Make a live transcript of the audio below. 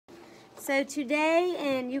So today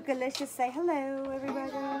in UkuLicious, say hello,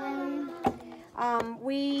 everybody.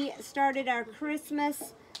 We started our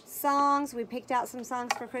Christmas songs. We picked out some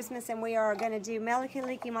songs for Christmas, and we are going to do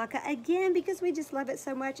Melekaleke Maka again because we just love it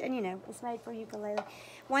so much. And you know, it's made for ukulele.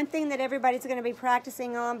 One thing that everybody's going to be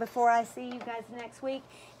practicing on before I see you guys next week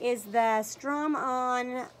is the strum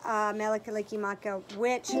on Melekaleke Maka,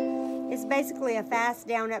 which is basically a fast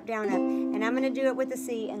down, up, down, up. And I'm going to do it with a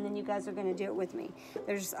C, and then you guys are going to do it with me.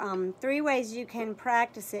 There's 3 ways you can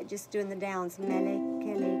practice it just doing the downs.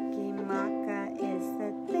 Melekaleke Maka is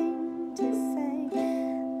the thing to say.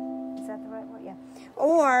 Is that the right one? Yeah.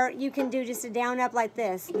 Or you can do just a down, up like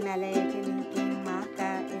this. Melekaleke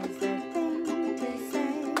Maka is the thing to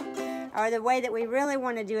say. Or the way that we really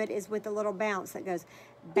want to do it is with a little bounce that goes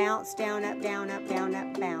bounce, down, up, down, up, down,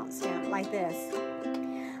 up, bounce, down, like this.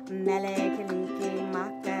 Melekaleke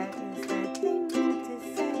Maka is the thing to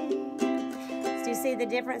say. Do you see the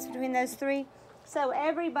difference between those 3? So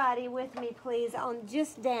everybody with me, please, on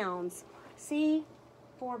just downs. See,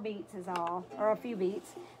 4 beats is all, or a few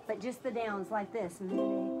beats, but just the downs like this.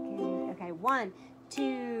 Okay, 1,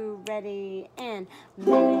 2, ready, and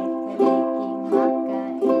Melekaleke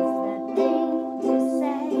Maka is the thing to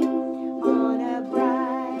say on a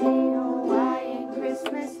bright Hawaiian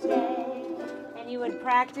Christmas day. You would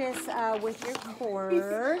practice with your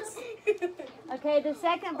chords. Okay, the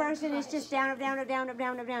second version is just down, up, down, up, down, up,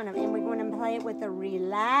 down, up, down, up. And we're going to play it with a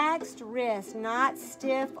relaxed wrist, not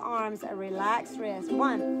stiff arms, a relaxed wrist.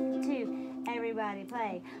 1, 2, everybody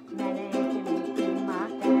play. Melekaleke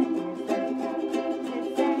Maka is the thing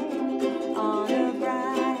to say on a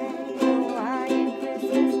bright Hawaiian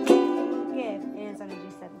Christmas day. Good. And it's on a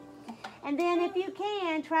G7. And then if you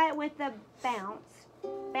can, try it with the bounce.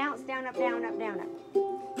 Bounce, down, up, down, up, down, up.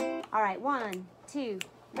 All right, 1, 2,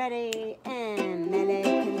 ready, and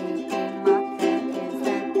Melekaleke Maka is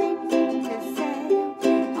the thing to say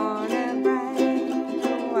on a bright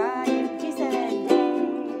Hawaiian G7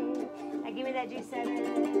 day. Now give me that G7.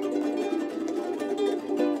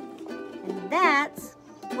 And that's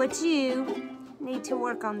what you need to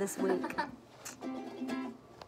work on this week.